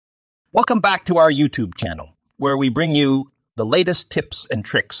Welcome back to our YouTube channel, where we bring you the latest tips and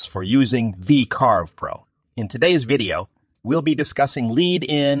tricks for using VCarve Pro. In today's video, we'll be discussing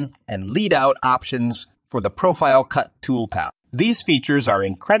lead-in and lead-out options for the Profile Cut Toolpath. These features are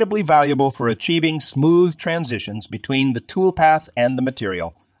incredibly valuable for achieving smooth transitions between the toolpath and the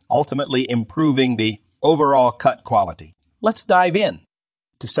material, ultimately improving the overall cut quality. Let's dive in.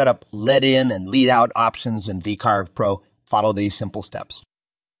 To set up lead-in and lead-out options in VCarve Pro, follow these simple steps.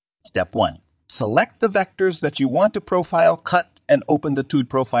 Step 1. Select the vectors that you want to profile, cut, and open the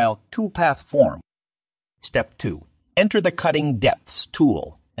Profile Toolpath form. Step 2. Enter the Cutting Depths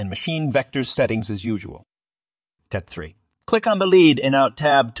tool and machine vectors settings as usual. Step 3. Click on the Lead In Out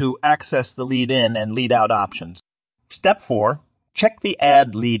tab to access the Lead In and Lead Out options. Step 4. Check the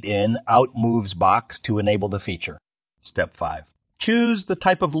Add Lead In Out Moves box to enable the feature. Step 5. Choose the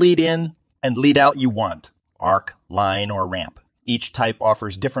type of lead in and lead out you want, arc, line, or ramp. Each type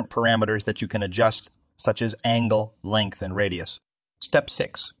offers different parameters that you can adjust, such as angle, length, and radius. Step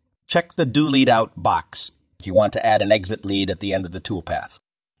 6. Check the Do Lead Out box if you want to add an exit lead at the end of the toolpath.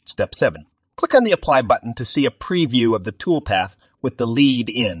 Step 7. Click on the Apply button to see a preview of the toolpath with the lead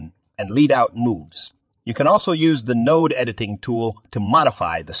in and lead out moves. You can also use the node editing tool to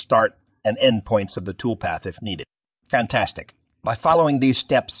modify the start and end points of the toolpath if needed. Fantastic. By following these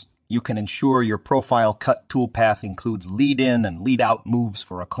steps, you can ensure your Profile Cut toolpath includes lead-in and lead-out moves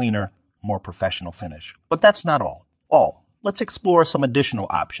for a cleaner, more professional finish. But that's not all. Let's explore some additional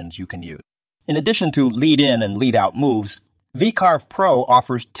options you can use. In addition to lead-in and lead-out moves, VCarve Pro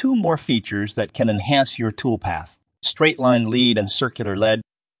offers 2 more features that can enhance your toolpath: straight line lead and circular lead.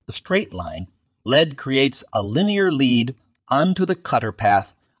 The straight line lead creates a linear lead onto the cutter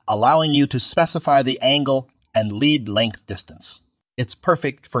path, allowing you to specify the angle and lead length distance. It's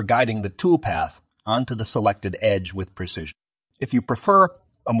perfect for guiding the toolpath onto the selected edge with precision. If you prefer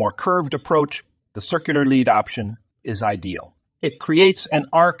a more curved approach, the circular lead option is ideal. It creates an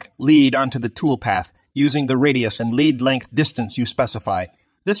arc lead onto the toolpath using the radius and lead length distance you specify.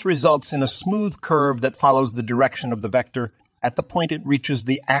 This results in a smooth curve that follows the direction of the vector at the point it reaches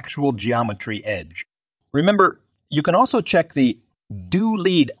the actual geometry edge. Remember, you can also check the Do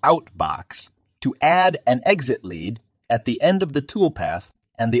Lead Out box to add an exit lead at the end of the toolpath,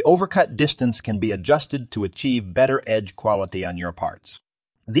 and the overcut distance can be adjusted to achieve better edge quality on your parts.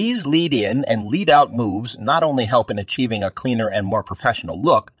 These lead-in and lead-out moves not only help in achieving a cleaner and more professional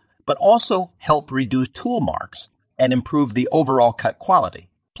look, but also help reduce tool marks and improve the overall cut quality.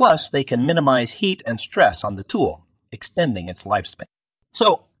 Plus, they can minimize heat and stress on the tool, extending its lifespan.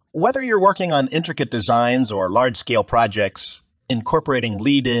 So, whether you're working on intricate designs or large-scale projects, incorporating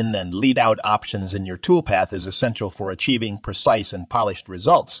lead-in and lead-out options in your toolpath is essential for achieving precise and polished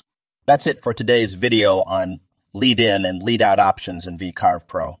results. That's it for today's video on lead-in and lead-out options in VCarve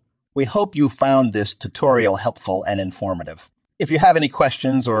Pro. We hope you found this tutorial helpful and informative. If you have any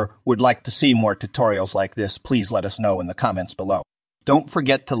questions or would like to see more tutorials like this, please let us know in the comments below. Don't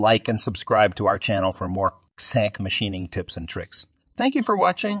forget to like and subscribe to our channel for more CNC machining tips and tricks. Thank you for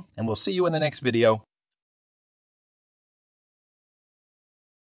watching, and we'll see you in the next video.